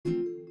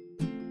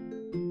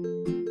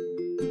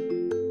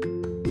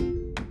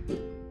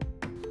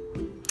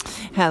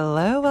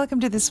Hello, welcome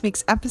to this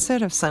week's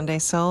episode of Sunday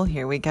Soul.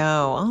 Here we go.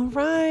 All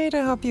right,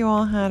 I hope you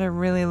all had a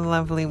really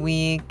lovely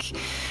week.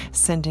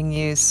 Sending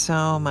you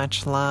so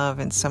much love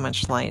and so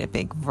much light, a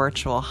big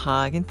virtual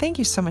hug. And thank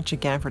you so much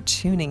again for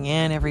tuning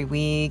in every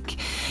week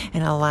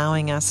and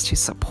allowing us to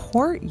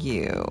support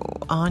you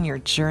on your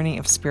journey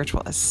of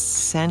spiritual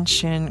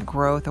ascension,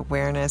 growth,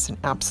 awareness, and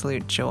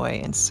absolute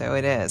joy. And so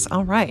it is.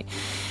 All right.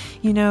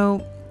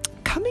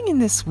 Coming in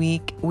this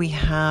week, we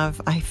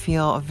have, I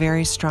feel, a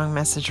very strong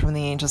message from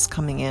the angels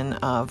coming in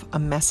of a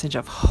message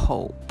of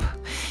hope.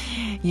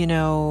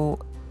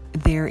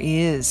 There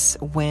is,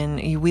 when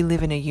we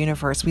live in a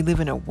universe, we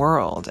live in a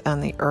world on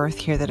the earth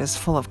here that is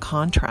full of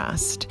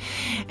contrast.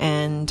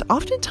 And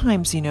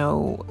oftentimes,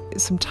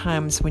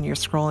 sometimes when you're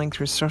scrolling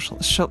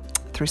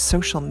through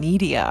social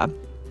media,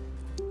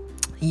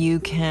 you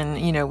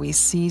can, we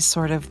see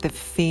sort of the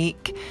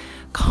fake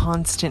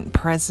constant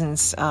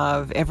presence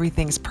of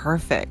everything's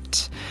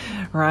perfect,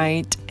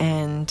 right?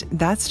 And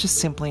that's just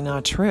simply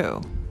not true.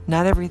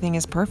 Not everything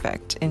is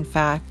perfect. In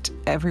fact,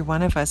 every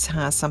one of us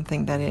has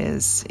something that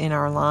is in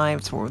our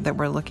lives that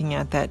we're looking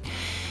at that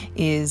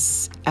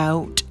is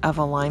out of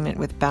alignment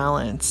with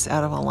balance,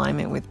 out of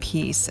alignment with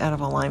peace, out of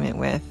alignment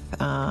with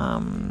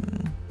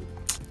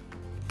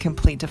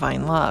complete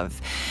divine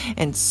love.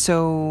 And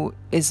so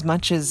as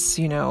much as,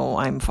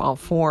 I'm all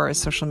for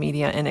social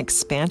media and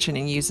expansion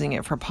and using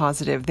it for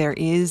positive, there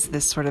is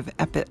this sort of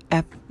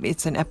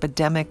it's an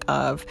epidemic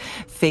of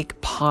fake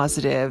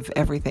positive,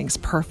 everything's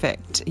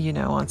perfect,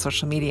 on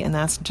social media. And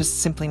that's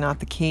just simply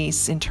not the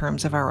case in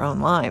terms of our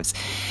own lives.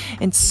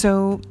 And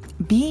so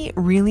be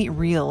really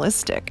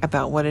realistic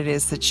about what it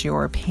is that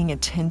you're paying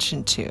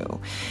attention to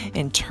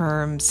in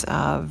terms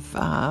of,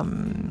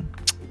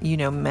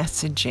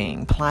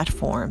 messaging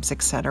platforms,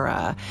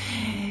 etc.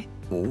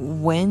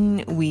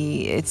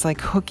 It's like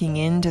hooking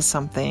into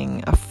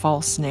something, a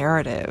false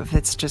narrative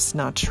that's just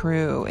not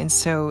true. And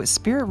so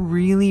Spirit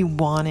really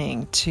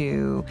wanting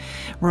to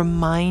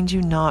remind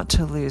you not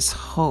to lose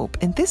hope.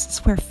 And this is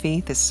where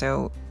faith is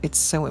so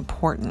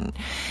important.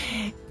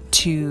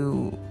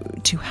 To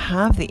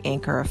have the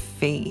anchor of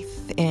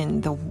faith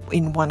in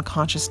one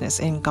consciousness,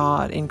 in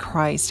God, in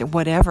Christ,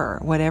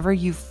 whatever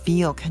you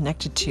feel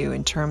connected to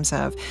in terms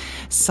of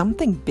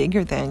something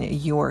bigger than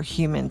your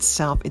human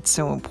self. It's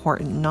so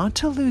important not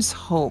to lose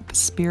hope.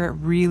 Spirit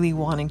really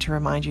wanting to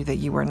remind you that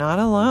you are not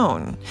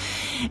alone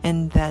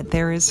and that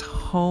there is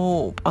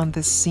hope on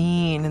the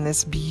scene and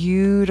this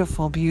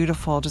beautiful,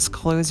 just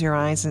close your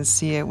eyes and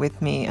see it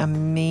with me.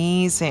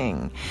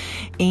 Amazing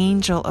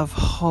angel of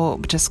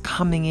hope just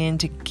coming in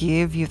to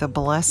give you the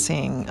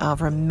blessing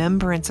of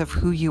remembrance of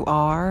who you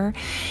are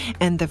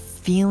and the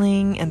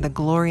feeling and the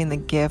glory and the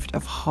gift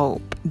of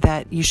hope,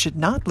 that you should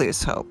not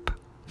lose hope.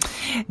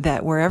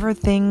 That wherever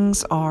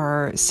things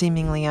are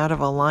seemingly out of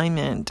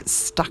alignment,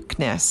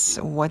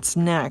 stuckness, what's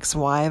next?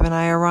 Why haven't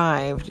I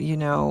arrived?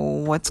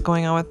 What's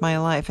going on with my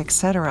life,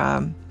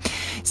 etc.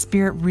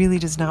 Spirit really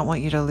does not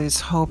want you to lose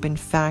hope. In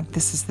fact,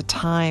 this is the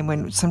time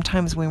when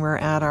sometimes when we're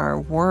at our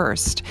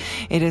worst,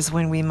 it is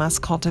when we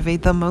must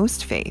cultivate the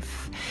most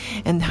faith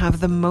and have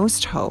the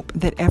most hope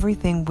that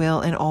everything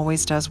will and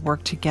always does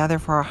work together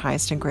for our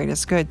highest and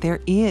greatest good.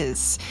 There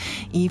is,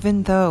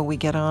 even though we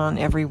get on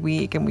every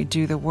week and we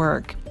do the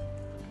work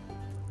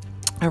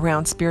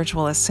around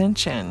spiritual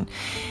ascension,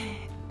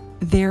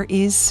 there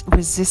is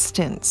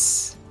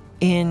resistance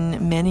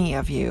in many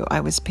of you.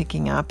 I was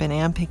picking up and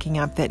am picking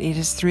up that it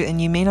is through,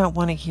 and you may not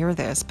want to hear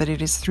this, but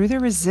it is through the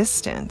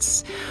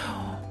resistance.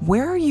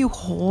 Where are you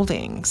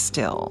holding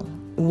still?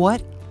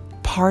 What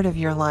part of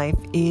your life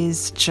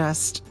is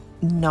just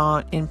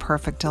not in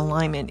perfect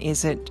alignment?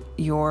 Is it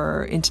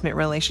your intimate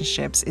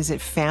relationships? Is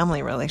it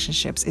family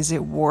relationships? Is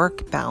it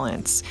work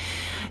balance,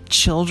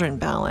 children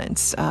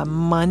balance,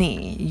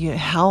 money,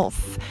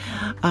 health?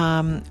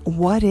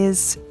 What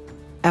is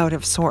out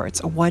of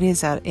sorts? What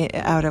is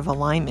out of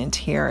alignment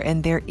here?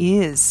 And there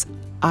is,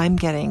 I'm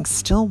getting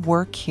still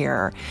work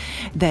here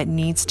that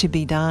needs to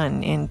be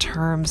done in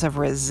terms of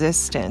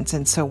resistance.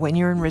 And so when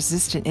you're in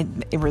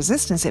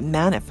resistance, it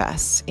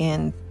manifests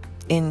in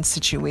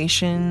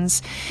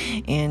situations,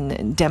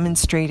 in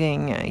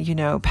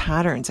demonstrating,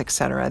 patterns,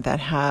 etc.,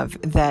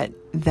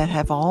 that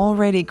have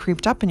already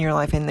creeped up in your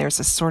life, and there's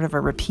a sort of a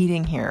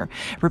repeating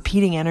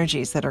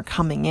energies that are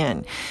coming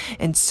in.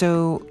 And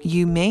so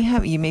you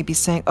may be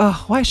saying,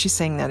 oh, why is she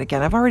saying that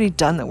again? I've already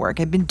done the work.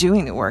 I've been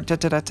doing the work,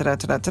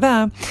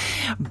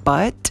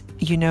 But,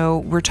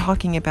 we're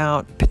talking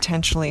about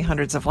potentially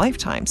hundreds of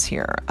lifetimes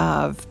here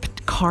of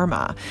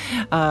karma,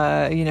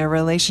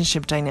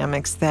 relationship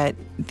dynamics, that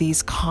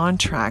these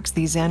contracts,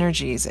 these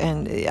energies,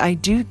 and I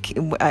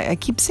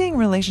keep saying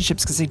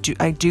relationships because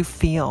I do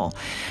feel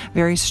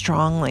very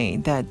strongly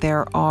that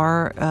there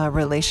are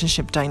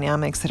relationship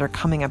dynamics that are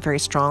coming up very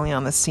strongly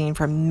on the scene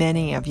for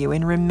many of you.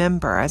 And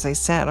remember, as I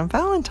said on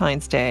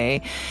Valentine's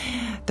Day,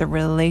 the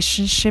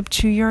relationship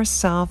to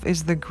yourself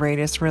is the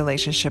greatest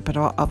relationship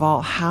of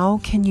all. How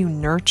can you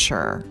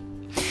nurture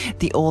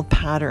the old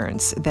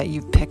patterns that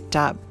you've picked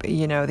up, the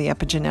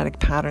epigenetic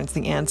patterns,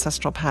 the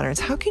ancestral patterns.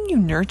 How can you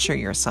nurture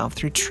yourself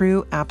through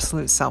true,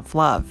 absolute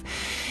self-love?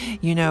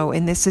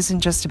 And this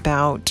isn't just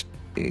about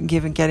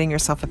getting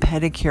yourself a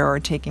pedicure or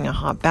taking a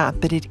hot bath,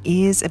 but it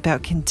is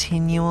about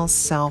continual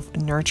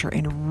self-nurture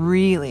and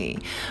really,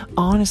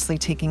 honestly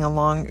taking a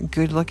long,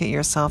 good look at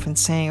yourself and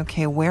saying,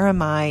 okay, where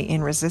am I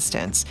in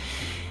resistance?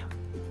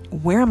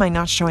 Where am I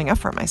not showing up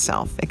for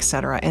myself,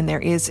 etc.? And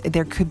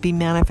there could be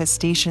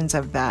manifestations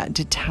of that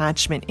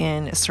detachment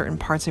in certain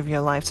parts of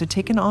your life. So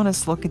take an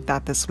honest look at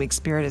that this week.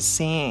 Spirit is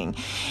saying,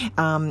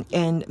 and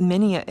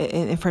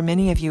for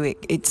many of you,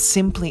 it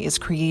simply is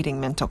creating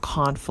mental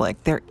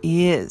conflict. There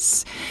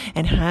is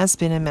and has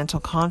been a mental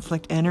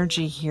conflict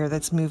energy here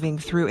that's moving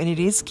through, and it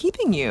is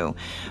keeping you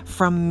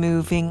from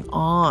moving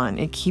on.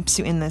 It keeps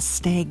you in the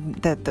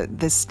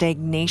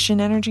stagnation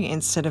energy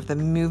instead of the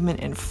movement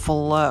and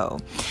flow.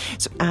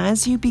 So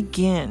as you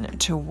begin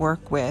to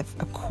work with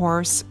a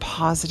course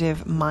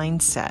positive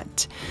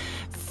mindset,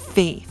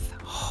 faith,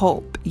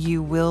 hope,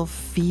 you will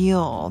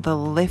feel the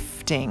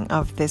lifting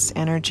of this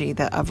energy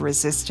of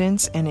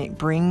resistance, and it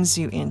brings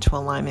you into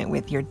alignment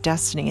with your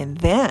destiny. And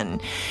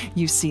then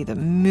you see the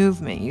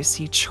movement, you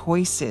see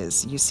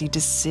choices, you see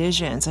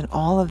decisions, and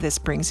all of this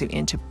brings you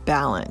into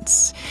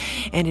balance.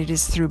 And it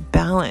is through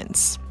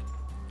balance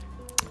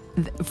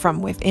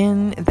from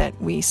within that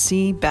we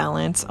see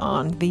balance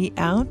on the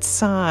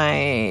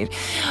outside.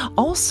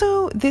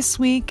 Also, this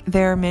week,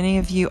 there are many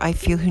of you, I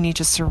feel, who need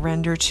to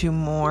surrender to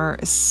more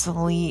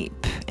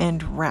sleep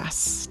and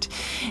rest.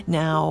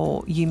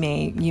 Now, you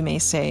may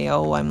say,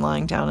 oh, I'm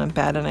lying down in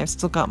bed and I've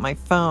still got my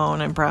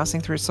phone, I'm browsing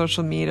through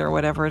social media or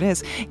whatever it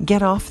is.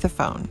 Get off the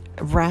phone.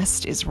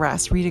 Rest is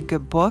rest. Read a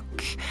good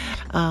book.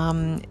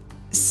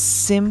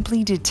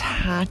 Simply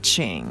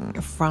detaching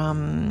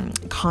from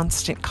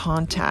constant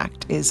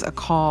contact is a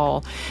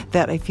call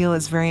that I feel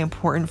is very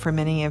important for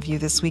many of you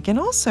this week. And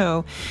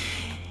also,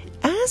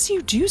 as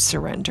you do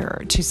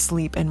surrender to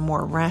sleep and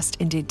more rest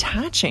and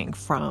detaching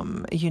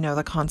from,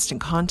 the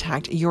constant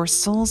contact, your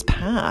soul's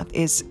path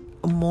is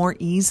more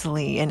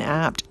easily and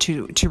apt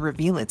to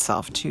reveal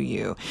itself to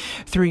you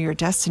through your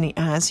destiny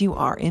as you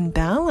are in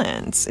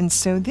balance. And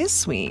so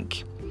this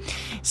week,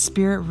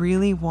 Spirit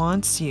really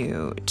wants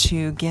you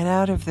to get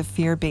out of the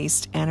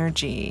fear-based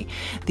energy,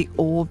 the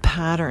old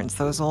patterns,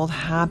 those old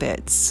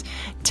habits.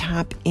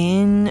 Tap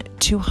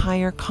into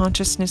higher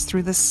consciousness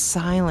through the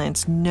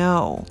silence.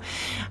 Know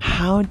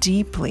how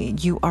deeply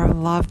you are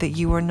loved, that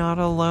you are not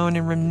alone.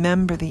 And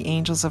remember, the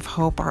angels of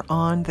hope are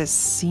on the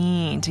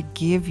scene to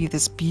give you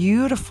this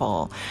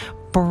beautiful,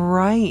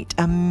 bright,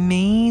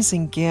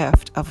 amazing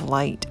gift of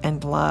light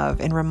and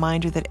love, and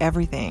reminder that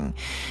everything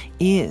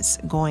is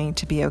going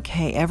to be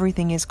okay.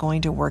 Everything is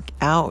going to work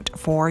out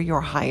for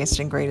your highest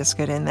and greatest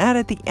good. And that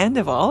at the end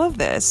of all of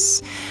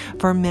this,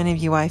 for many of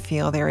you, I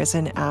feel there is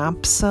an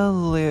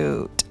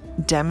absolute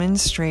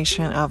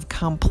demonstration of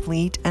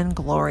complete and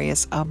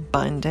glorious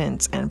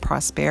abundance and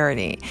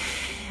prosperity.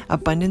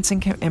 Abundance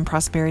and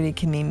prosperity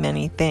can mean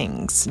many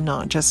things,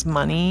 not just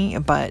money,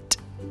 but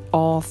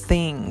all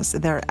things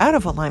that are out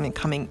of alignment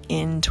coming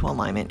into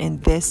alignment.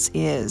 And this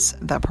is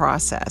the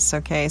process.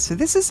 Okay. So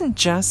this isn't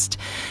just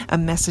a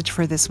message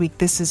for this week.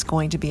 This is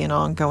going to be an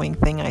ongoing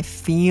thing, I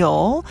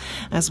feel,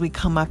 as we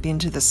come up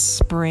into the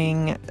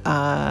spring,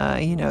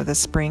 the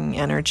spring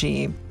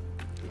energy.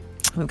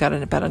 We've got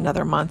about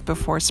another month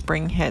before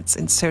spring hits.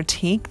 And so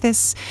take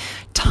this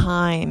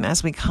time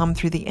as we come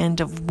through the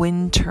end of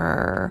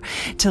winter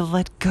to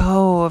let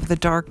go of the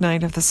dark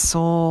night of the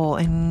soul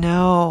and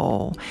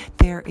know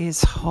there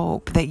is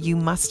hope, that you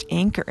must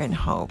anchor in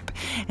hope,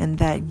 and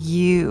that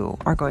you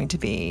are going to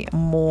be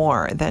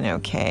more than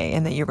okay,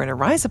 and that you're going to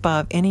rise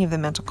above any of the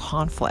mental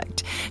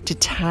conflict,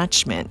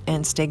 detachment,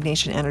 and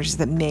stagnation energies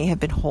that may have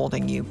been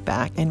holding you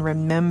back. And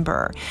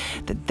remember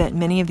that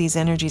many of these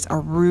energies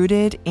are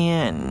rooted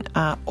in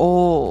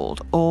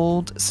old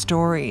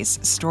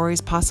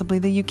stories possibly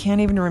that you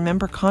can't even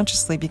remember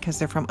consciously because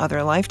they're from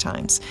other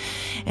lifetimes.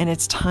 And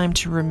it's time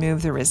to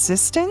remove the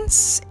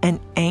resistance and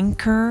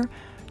anchor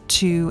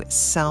to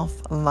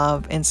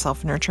self-love and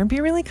self-nurture, and be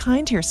really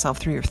kind to yourself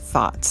through your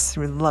thoughts,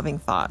 through loving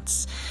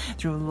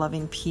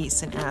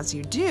peace. And as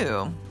you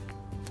do,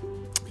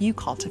 you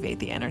cultivate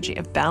the energy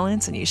of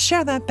balance and you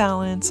share that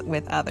balance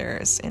with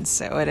others. And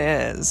so it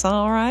is.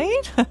 All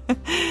right.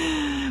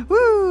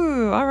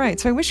 Woo! All right.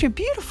 So I wish you a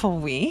beautiful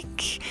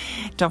week.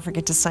 Don't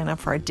forget to sign up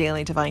for our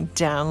daily divine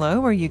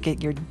download, where you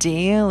get your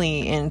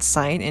daily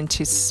insight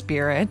into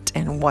spirit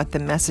and what the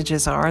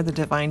messages are, the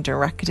divine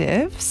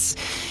directives.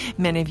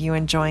 Many of you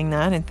enjoying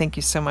that, and thank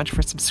you so much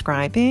for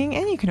subscribing.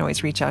 And you can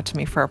always reach out to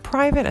me for a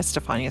private at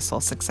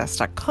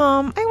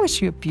StefaniaSoulSuccess.com. I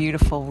wish you a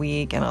beautiful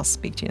week, and I'll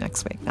speak to you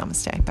next week.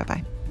 Namaste.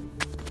 Bye-bye.